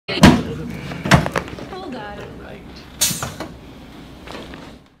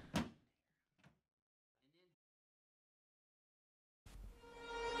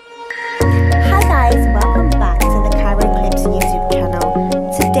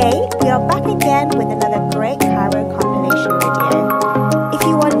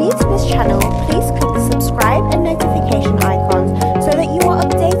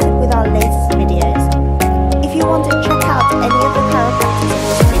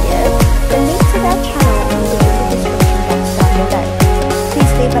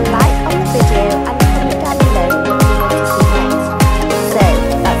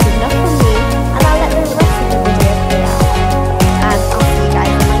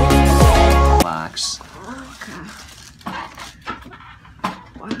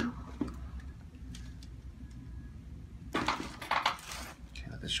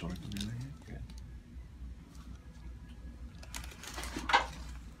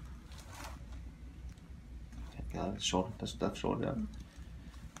the shoulder. That's left shoulder down.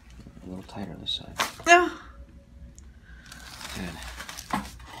 A little tighter this side. Yeah. Good.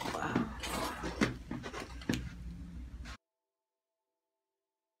 Wow.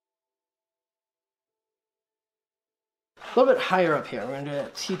 A little bit higher up here. We're gonna do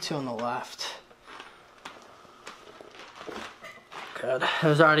that T2 on the left. Good. It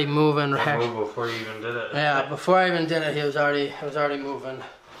was already moving. Move before you even did it. Yeah, before I even did it, it was already moving.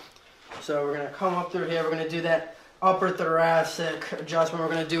 So we're gonna come up through here. We're gonna do that upper thoracic adjustment. We're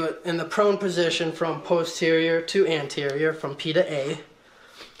gonna do it in the prone position from posterior to anterior, from P to A.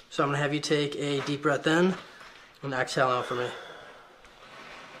 So I'm gonna have you take a deep breath in and exhale out for me.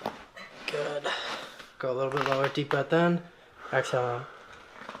 Good. Go a little bit lower. Deep breath in, exhale out.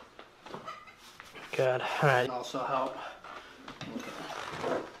 Good. All right. Also help.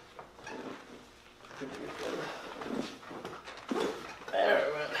 There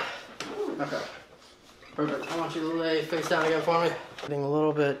we went. Okay. Perfect. I want you to lay face down again for me. Getting a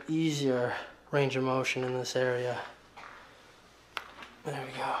little bit easier range of motion in this area. There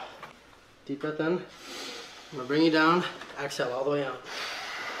we go. Deep breath in. I'm gonna bring you down. Exhale all the way out.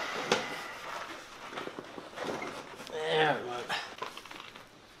 There we went.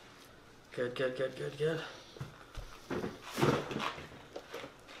 Good, good, good, good, good.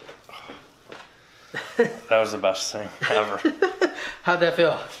 That was the best thing ever. How'd that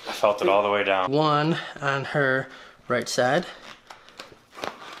feel? I felt it all the way down. One on her right side.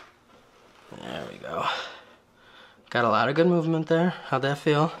 There we go. Got a lot of good movement there. How'd that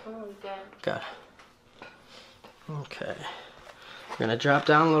feel? Good. Good. Okay. We're gonna drop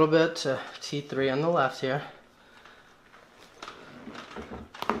down a little bit to T3 on the left here.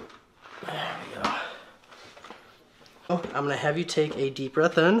 There we go. Oh, I'm gonna have you take a deep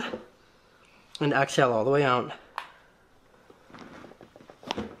breath in and exhale all the way out.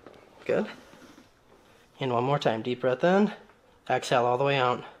 Good. And one more time. Deep breath in. Exhale all the way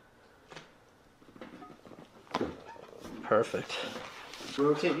out. Perfect.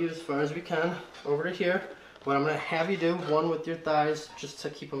 Rotate you as far as we can over to here. What I'm going to have you do, one with your thighs just to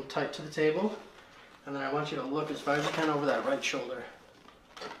keep them tight to the table. And then I want you to look as far as you can over that right shoulder.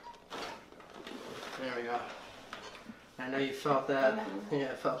 There we go. I know you felt that.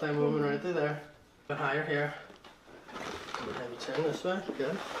 Yeah, felt that movement right through there. But higher here. Have you turn this way.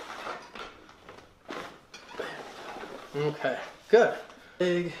 Good. Okay, good.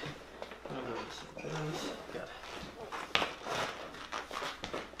 Big. Good.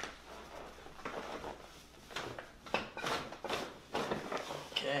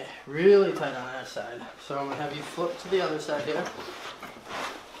 Okay, really tight on that side. So I'm gonna have you flip to the other side here.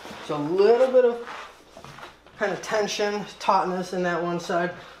 So a little bit of kind of tension, tautness in that one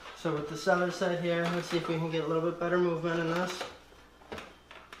side. So with this other side here, let's see if we can get a little bit better movement in this.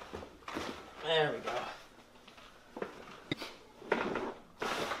 There we go.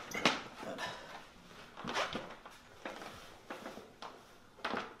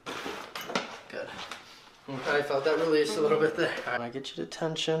 Good. Okay, I felt that release a little bit there. All right, I get you to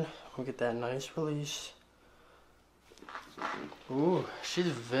tension. We'll get that nice release. Ooh, she's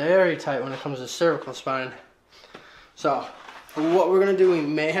very tight when it comes to cervical spine. So, what we're gonna do, we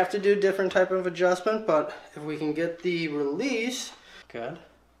may have to do a different type of adjustment, but if we can get the release, good.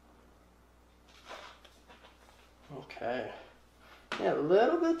 Okay. Yeah, a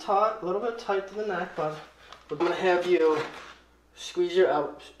little bit taut, a little bit tight to the neck, but we're gonna have you squeeze your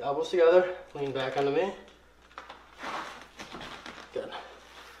elbows together, lean back onto me. Good.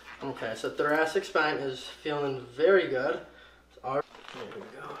 Okay, so thoracic spine is feeling very good. There we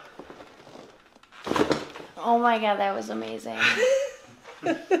go. Oh my god, that was amazing.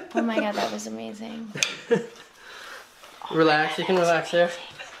 Oh my god, that was amazing. Relax, you can relax there.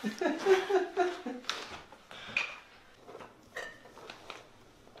 There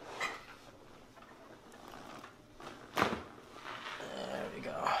we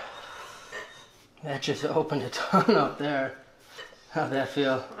go. That just opened a ton up there. How'd that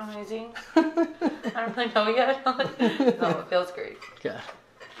feel? Amazing. I don't really know yet. No, it feels great. Good.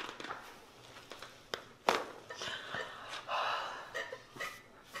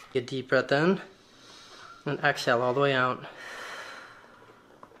 Get a deep breath in and exhale all the way out.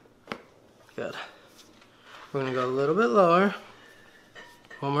 Good. We're gonna go a little bit lower.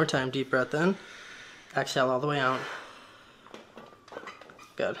 One more time, deep breath in. Exhale all the way out.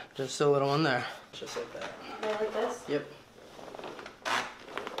 Good. Just a little one there. Just like that. Like this? Yep.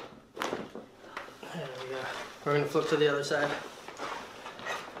 There we go. We're gonna flip to the other side.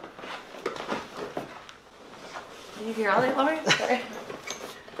 Did you hear all that, Lauren? Sorry.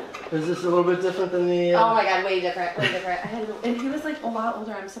 Is this a little bit different than the? Oh my god, way different, way different. And he was like a lot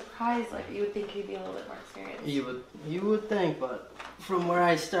older. I'm surprised. Like you would think he'd be a little bit more experienced. You would think, but from where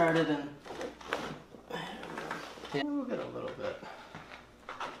I started and yeah, we'll get a little bit.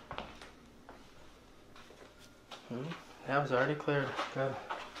 That was already cleared. Good.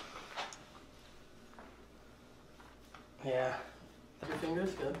 Yeah. Your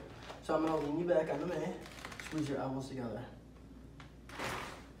fingers, good. So I'm gonna lean you back on the mat. Squeeze your elbows together.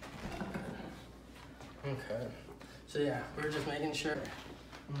 Okay. So yeah, we're just making sure.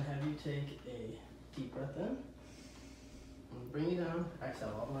 I'm gonna have you take a deep breath in. I'm gonna bring you down.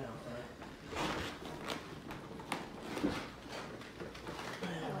 Exhale all the way out.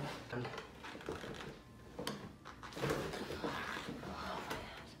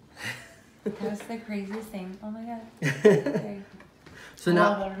 That was the craziest thing. Oh my god. Okay. So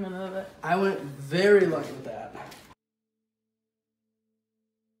now, I went very lucky with that.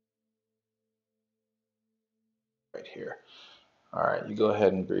 Right here. All right, you go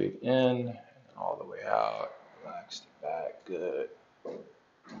ahead and breathe in and all the way out. Relax the back. Good.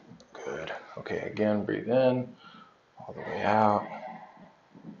 Good. Okay, again, breathe in all the way out.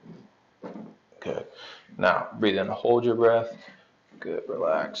 Good. Now, breathe in, hold your breath. Good,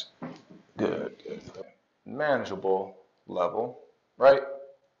 relax. Good, good. Manageable level, right?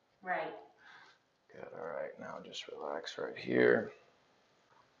 Right. Good, all right. Now just relax right here.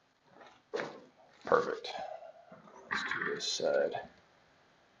 Perfect. Let's do this side.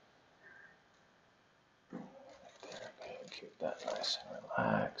 There, keep that nice and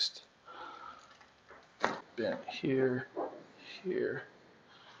relaxed. Bend here, here.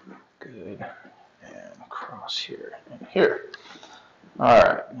 Good. And cross here and here. All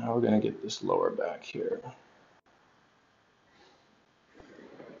right, now we're going to get this lower back here.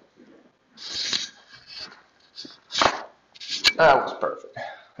 That was perfect.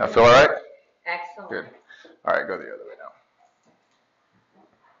 Now feel all right? Excellent. Good. All right, go the other way now.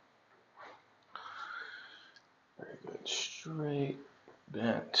 Very good. Straight,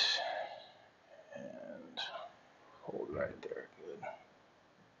 bent, and hold right there. Good.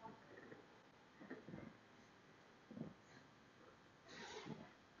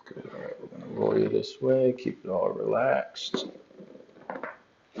 Good. All right, we're going to roll you this way. Keep it all relaxed.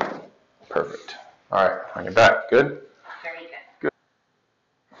 Perfect. All right, on your back. Good? Very good. Good.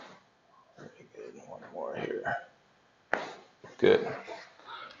 Very good. One more here. Good.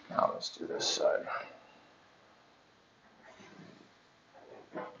 Now let's do this side.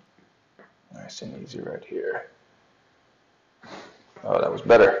 Nice and easy right here. Oh, that was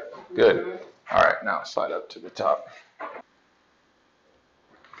better. Good. All right, now slide up to the top.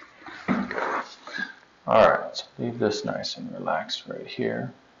 All right, so leave this nice and relaxed right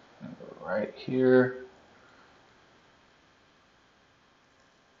here. And go right here.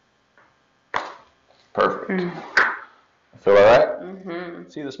 Perfect. Feel all right? Mm-hmm.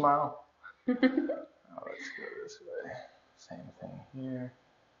 See the smile? Now let's go this way. Same thing here.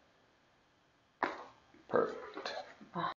 Perfect.